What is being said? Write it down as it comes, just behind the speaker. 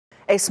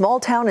A small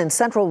town in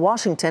central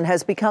Washington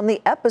has become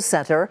the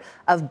epicenter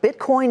of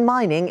Bitcoin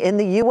mining in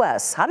the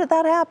U.S. How did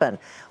that happen?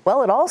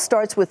 Well, it all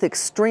starts with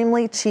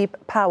extremely cheap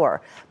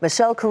power.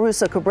 Michelle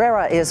Caruso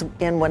Cabrera is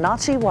in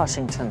Wenatchee,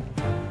 Washington.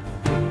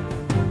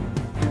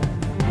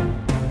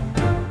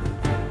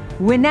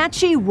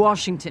 Wenatchee,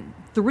 Washington,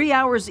 3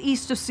 hours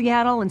east of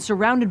Seattle and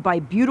surrounded by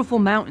beautiful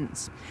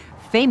mountains.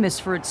 Famous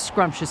for its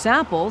scrumptious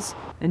apples,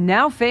 and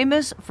now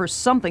famous for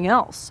something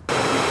else: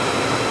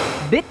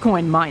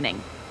 Bitcoin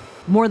mining.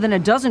 More than a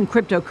dozen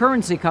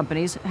cryptocurrency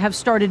companies have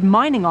started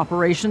mining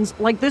operations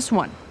like this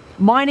one.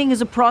 Mining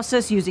is a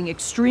process using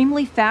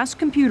extremely fast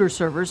computer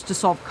servers to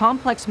solve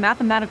complex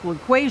mathematical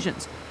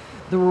equations.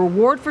 The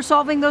reward for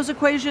solving those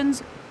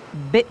equations?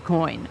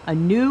 Bitcoin, a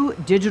new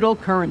digital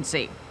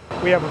currency.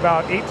 We have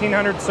about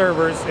 1,800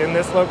 servers in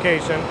this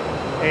location,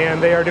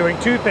 and they are doing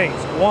two things.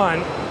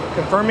 One,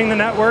 confirming the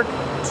network.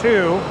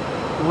 Two,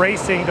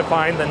 racing to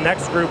find the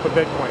next group of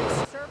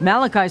Bitcoins.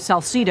 Malachi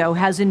Salcido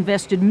has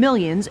invested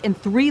millions in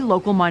 3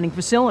 local mining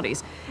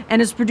facilities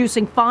and is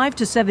producing 5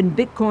 to 7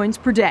 Bitcoins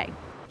per day.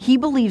 He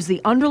believes the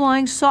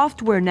underlying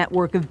software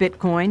network of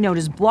Bitcoin, known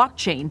as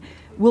blockchain,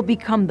 will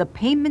become the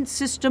payment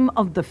system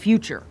of the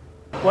future.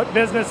 What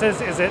businesses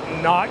is it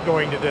not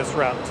going to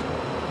disrupt?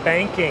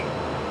 Banking,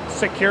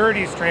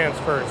 securities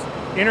transfers,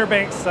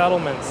 interbank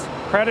settlements,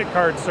 credit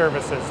card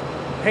services,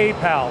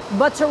 PayPal.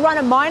 But to run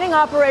a mining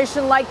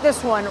operation like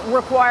this one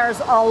requires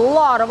a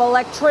lot of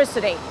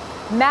electricity.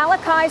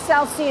 Malachi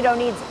Salcido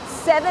needs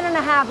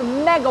 7.5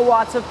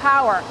 megawatts of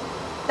power.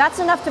 That's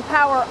enough to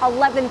power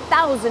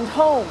 11,000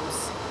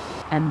 homes.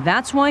 And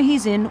that's why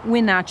he's in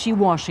Wenatchee,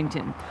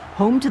 Washington,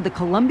 home to the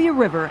Columbia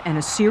River and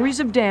a series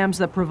of dams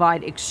that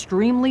provide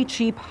extremely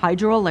cheap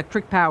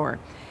hydroelectric power.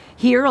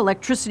 Here,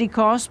 electricity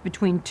costs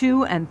between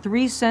 2 and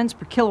 3 cents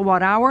per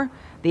kilowatt hour.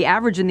 The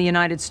average in the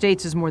United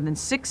States is more than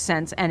 6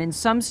 cents, and in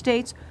some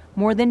states,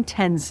 more than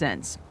 10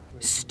 cents.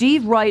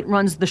 Steve Wright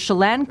runs the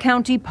Chelan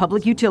County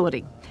Public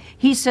Utility.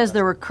 He says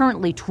there are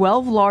currently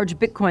 12 large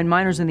Bitcoin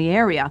miners in the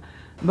area,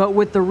 but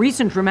with the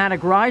recent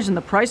dramatic rise in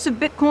the price of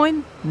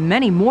Bitcoin,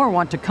 many more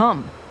want to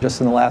come. Just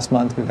in the last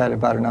month, we've had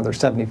about another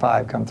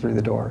 75 come through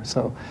the door.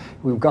 So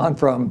we've gone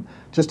from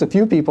just a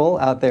few people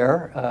out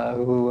there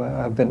who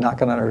have been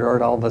knocking on our door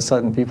to all of a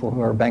sudden people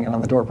who are banging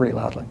on the door pretty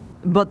loudly.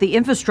 But the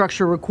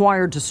infrastructure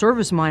required to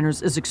service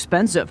miners is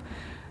expensive.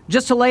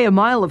 Just to lay a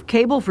mile of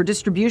cable for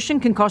distribution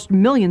can cost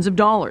millions of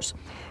dollars.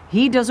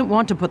 He doesn't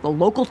want to put the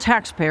local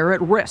taxpayer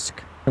at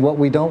risk. And what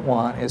we don't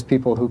want is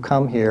people who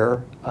come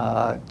here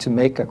to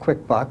make a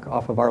quick buck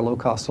off of our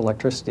low-cost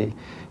electricity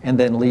and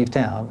then leave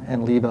town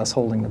and leave us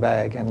holding the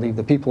bag and leave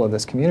the people of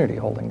this community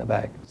holding the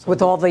bag.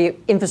 With all the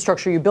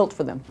infrastructure you built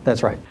for them.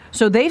 That's right.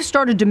 So they've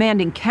started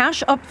demanding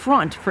cash up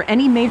front for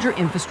any major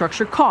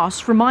infrastructure costs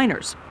for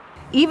miners.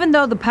 Even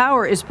though the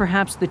power is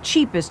perhaps the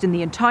cheapest in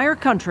the entire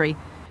country,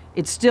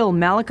 it's still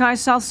Malachi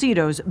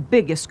Salcido's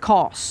biggest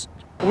cost.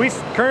 We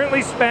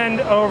currently spend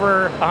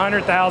over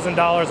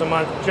 $100,000 a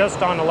month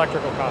just on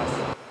electrical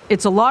costs.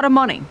 It's a lot of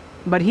money,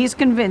 but he's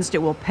convinced it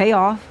will pay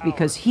off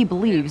because he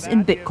believes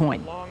in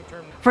Bitcoin.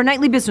 For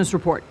Nightly Business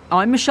Report,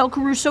 I'm Michelle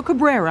Caruso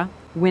Cabrera,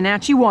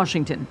 Wenatchee,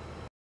 Washington.